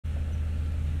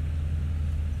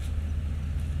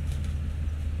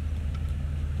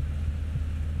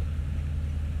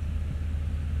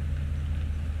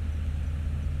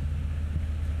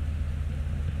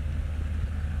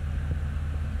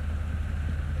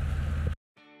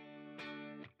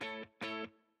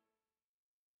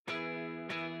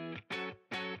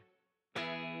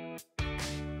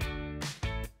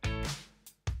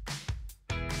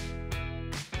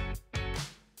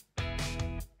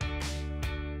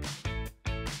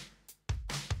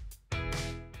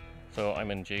So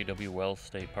I'm in J.W. Wells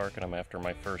State Park, and I'm after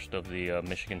my first of the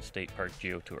Michigan State Park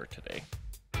Geo Tour today.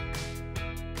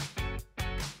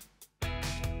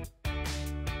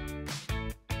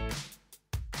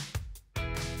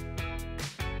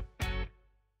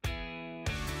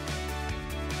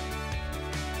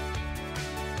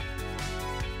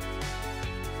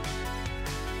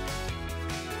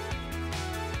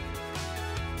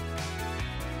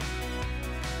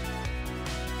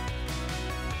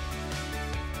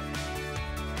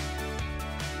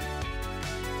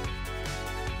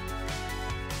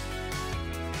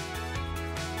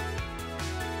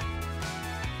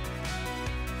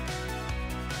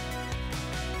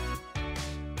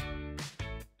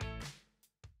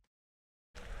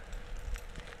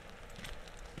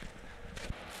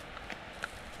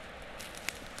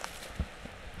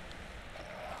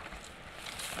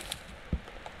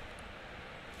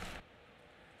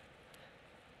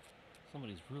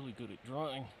 Somebody's really good at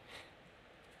drawing.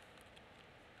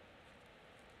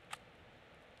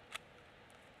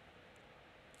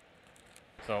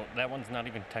 So that one's not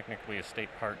even technically a state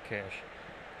park cache.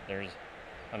 There's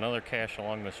another cache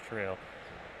along this trail,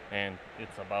 and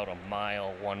it's about a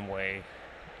mile one way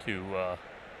to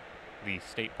the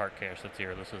state park cache that's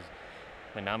here. This is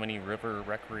Menominee Rec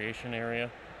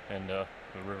Area, and the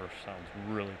river sounds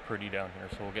really pretty down here,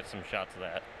 so we'll get some shots of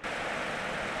that.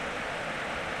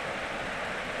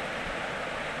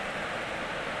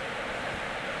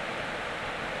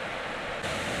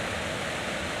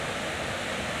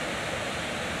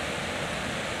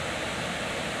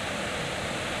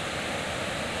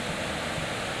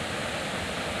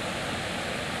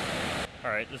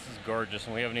 Alright, this is gorgeous,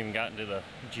 and we haven't even gotten to the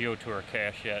Geo Tour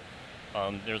cache yet.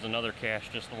 There's another cache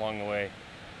just along the way,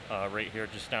 right here,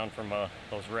 just down from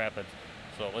those rapids.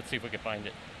 So let's see if we can find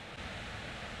it.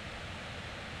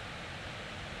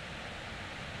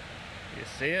 You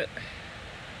see it?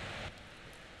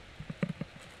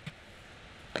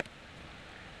 This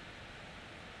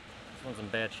one's in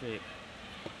bad shape.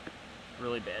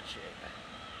 Really bad shape.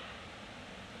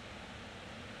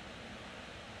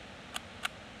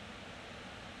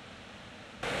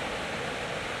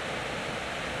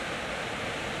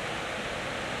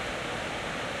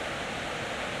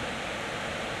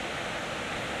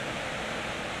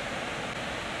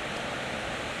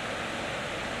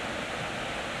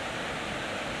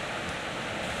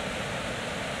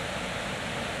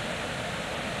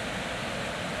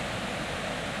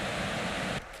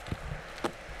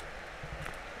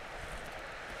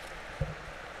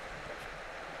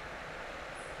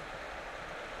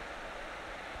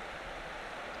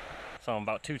 So I'm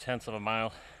about 2/10 of a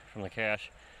mile from the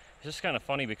cache. It's just kind of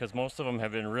funny because most of them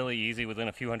have been really easy within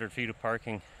a few hundred feet of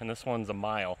parking, and this one's a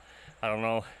mile. I don't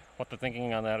know what the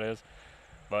thinking on that is,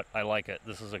 but I like it.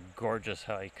 This is a gorgeous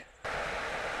hike.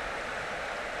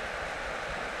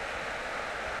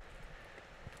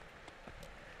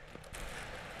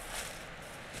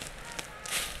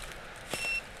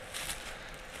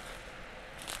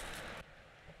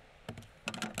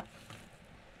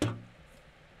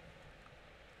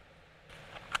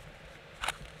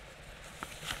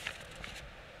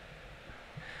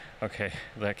 Okay,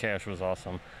 that cache was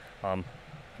awesome. I'm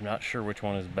not sure which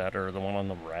one is better, the one on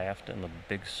the raft and the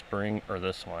big spring, or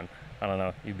this one. I don't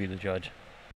know, you be the judge.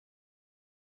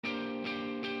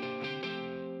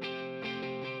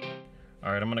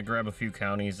 Alright, I'm gonna grab a few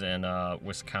counties in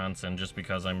Wisconsin just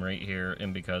because I'm right here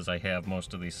and because I have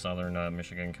most of these southern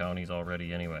Michigan counties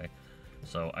already anyway.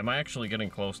 So I'm actually getting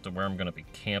close to where I'm gonna be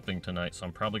camping tonight, so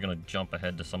I'm probably gonna jump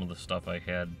ahead to some of the stuff I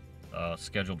had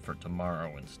scheduled for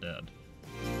tomorrow instead.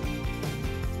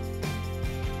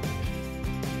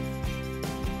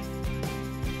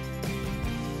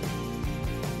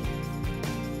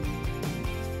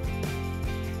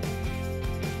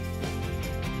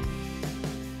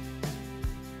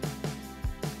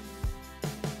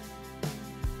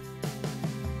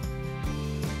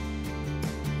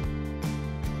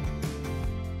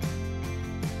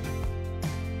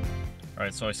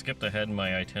 Alright, so I skipped ahead in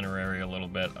my itinerary a little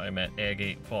bit. I'm at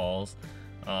Agate Falls.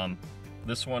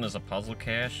 This one is a puzzle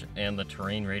cache, and the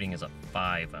terrain rating is a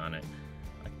 5 on it.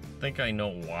 I think I know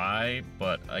why,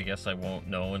 but I guess I won't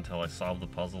know until I solve the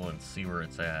puzzle and see where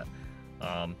it's at.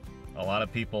 A lot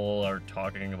of people are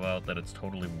talking about that it's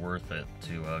totally worth it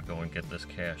to go and get this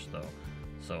cache, though.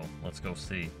 So let's go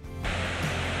see.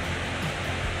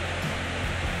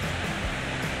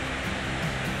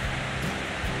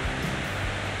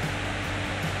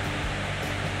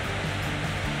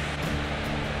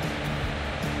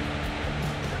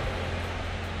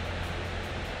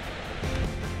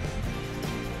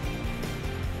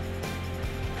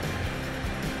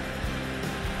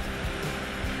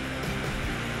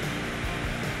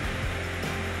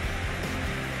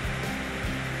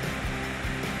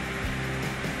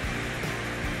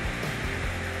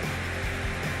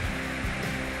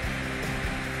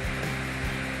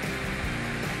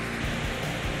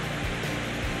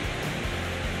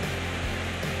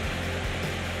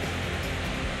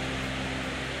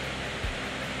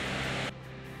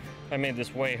 I made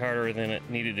this way harder than it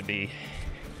needed to be.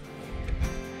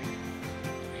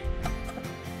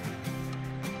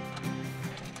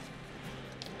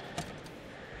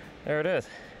 There it is.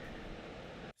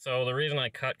 So the reason I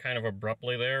cut kind of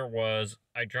abruptly there was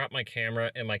I dropped my camera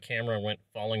and my camera went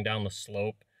falling down the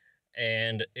slope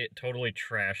and it totally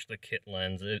trashed the kit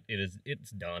lens.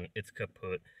 It's done. It's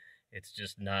kaput. It's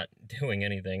just not doing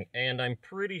anything. And I'm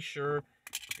pretty sure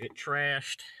it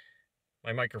trashed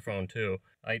my microphone too.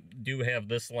 I do have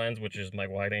this lens, which is my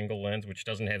wide angle lens, which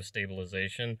doesn't have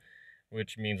stabilization,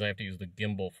 which means I have to use the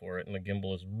gimbal for it. And the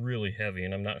gimbal is really heavy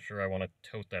and I'm not sure I want to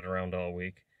tote that around all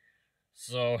week.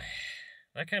 So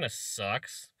that kind of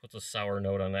sucks. Puts a sour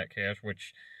note on that cache,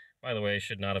 which, by the way,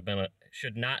 should not have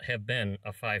been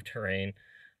a 5 terrain.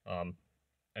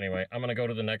 Anyway, I'm gonna go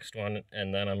to the next one,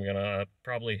 and then I'm gonna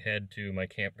probably head to my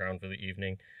campground for the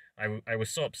evening. I was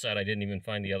so upset I didn't even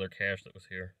find the other cache that was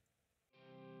here.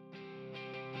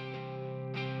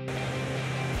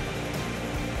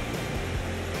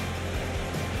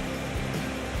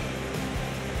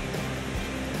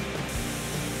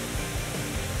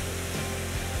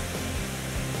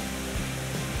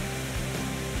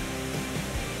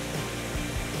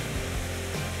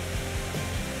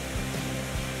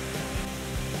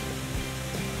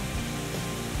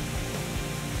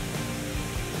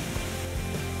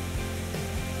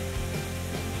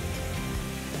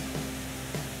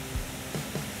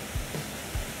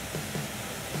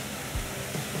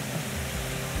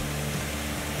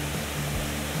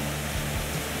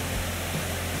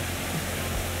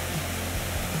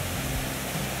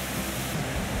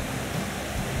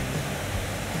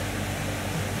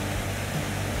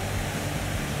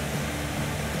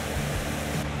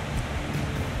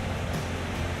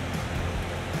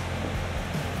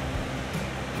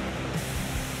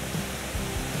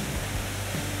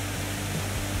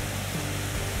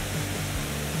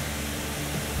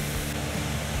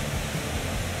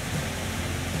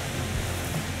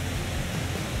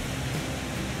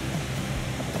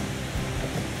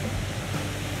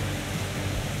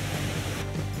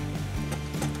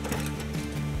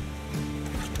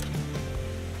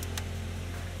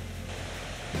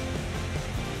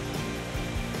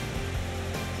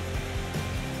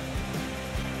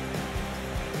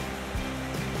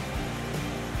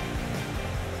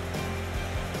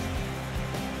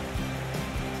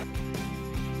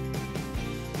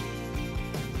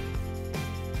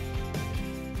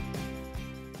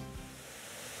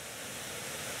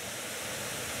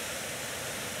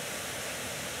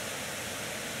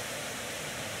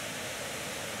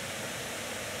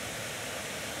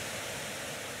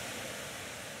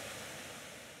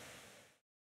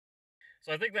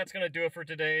 So I think that's going to do it for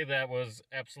today. That was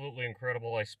absolutely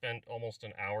incredible. I spent almost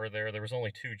an hour there. There was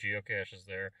only 2 geocaches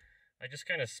there. I just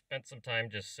kind of spent some time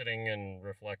just sitting and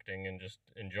reflecting and just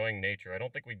enjoying nature. I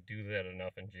don't think we do that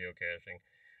enough in geocaching,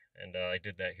 and I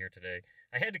did that here today.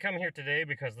 I had to come here today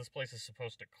because this place is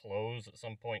supposed to close at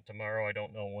some point tomorrow. I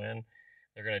don't know when.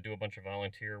 They're going to do a bunch of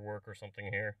volunteer work or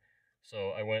something here.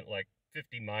 So I went like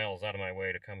 50 miles out of my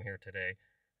way to come here today,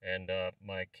 and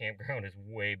my campground is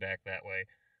way back that way.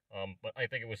 But I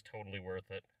think it was totally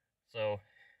worth it. So,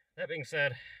 that being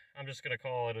said, I'm just going to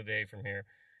call it a day from here.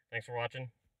 Thanks for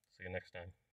watching. See you next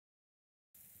time.